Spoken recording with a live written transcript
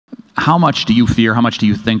how much do you fear, how much do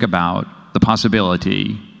you think about the possibility,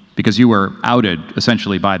 because you were outed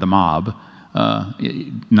essentially by the mob,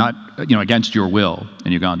 not against your will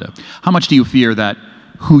in Uganda, how much do you fear that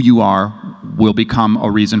who you are will become a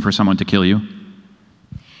reason for someone to kill you?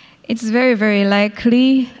 It's very, very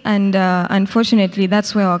likely, and unfortunately,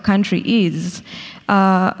 that's where our country is.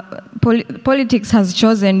 Politics has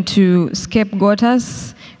chosen to scapegoat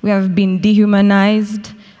us. We have been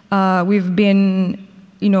dehumanized. We've been,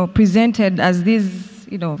 presented as these,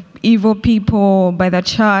 evil people by the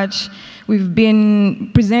church. We've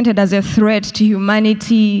been presented as a threat to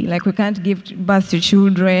humanity, like we can't give birth to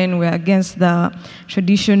children, we're against the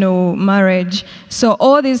traditional marriage. So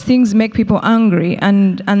all these things make people angry,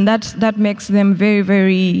 and that makes them very,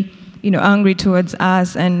 very, angry towards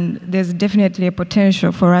us, and there's definitely a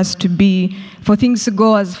potential for us for things to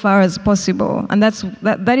go as far as possible. And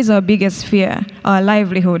that is our biggest fear, our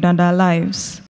livelihood and our lives.